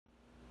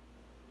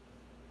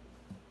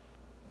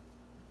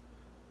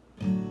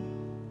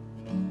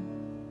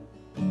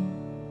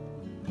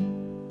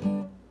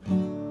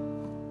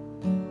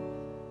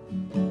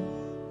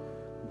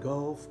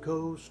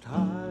Gulf Coast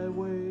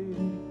highway.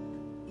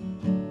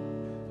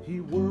 He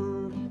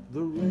worked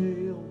the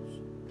rails,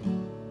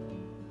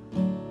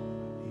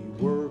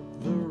 he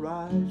worked the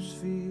rice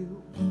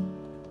fields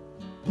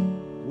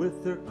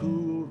with their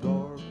cool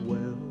dark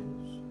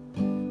wells.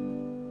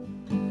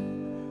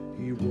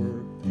 He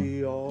worked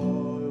the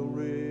oil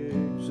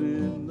rigs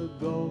in the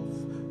Gulf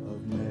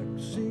of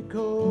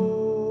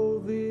Mexico.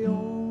 The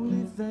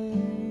only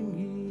thing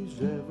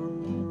he's ever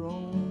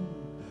owned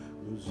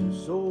was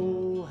this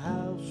old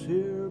house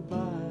here by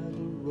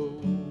the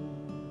road.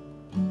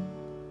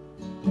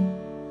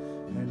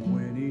 And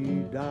when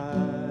he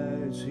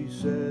dies, he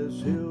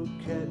says he'll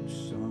catch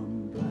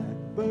some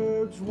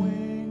blackbird's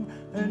wing,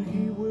 and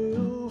he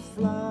will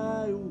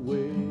fly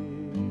away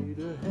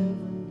to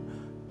heaven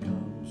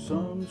come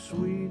some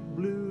sweet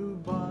blue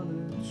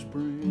bonnet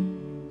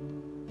spring.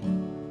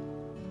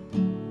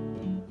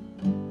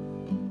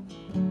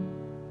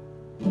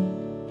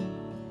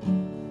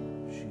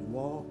 She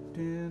walked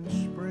in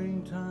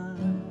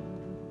springtime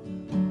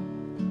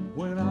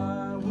when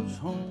I was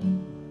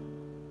home.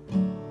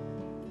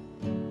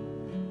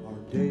 Our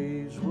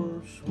days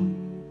were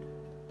sweet,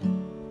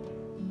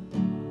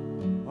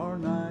 our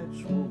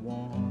nights were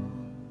warm.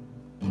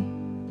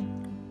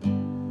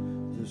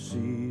 The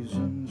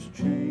seasons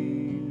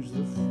change,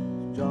 the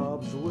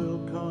jobs will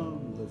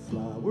come, the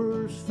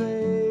flowers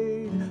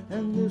fade,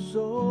 and this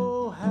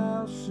old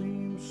house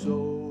seems so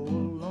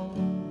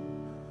alone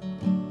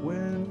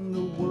when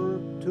the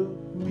work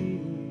took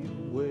me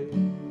away.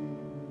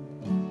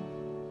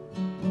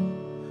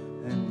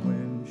 And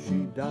when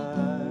she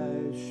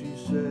dies, she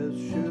says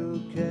she'll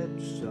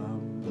catch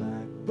some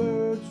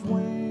blackbird's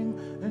wing,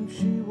 and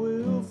she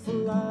will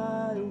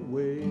fly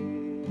away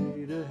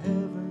to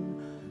heaven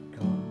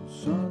come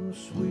some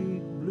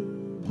sweet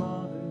blue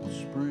bonnet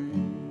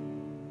spring.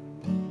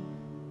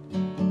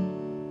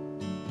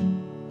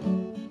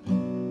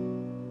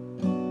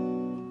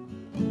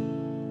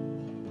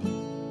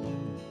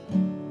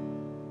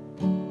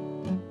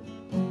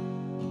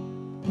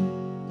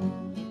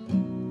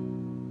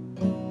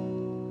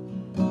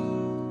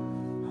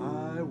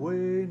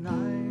 Highway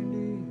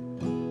 90,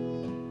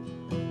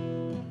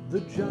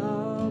 the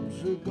jobs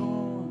are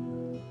gone.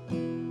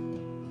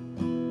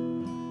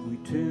 We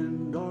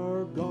tend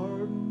our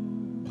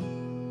garden,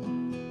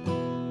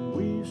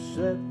 we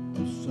set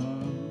the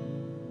sun.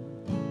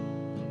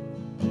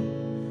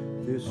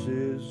 This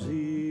is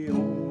the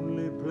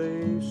only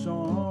place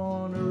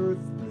on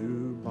earth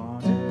blue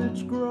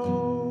bonnets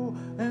grow,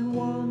 and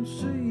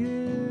once a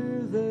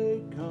year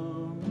they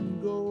come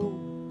and go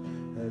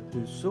at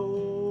this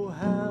old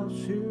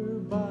house here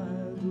by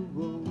the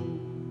road.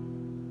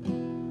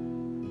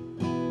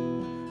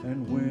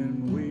 And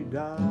when we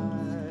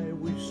die,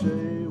 we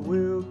say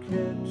we'll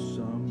catch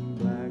some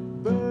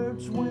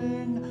blackbird's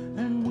wing,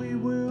 and we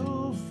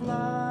will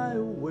fly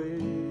away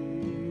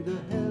to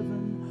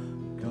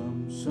heaven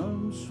come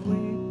some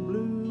sweet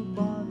blue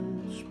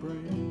bonnet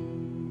spring.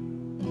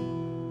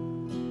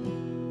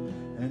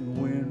 And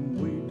when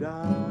we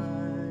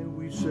die,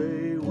 we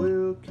say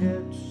we'll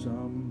catch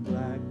some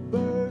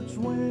blackbird's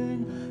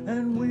wing,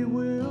 and we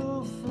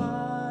will fly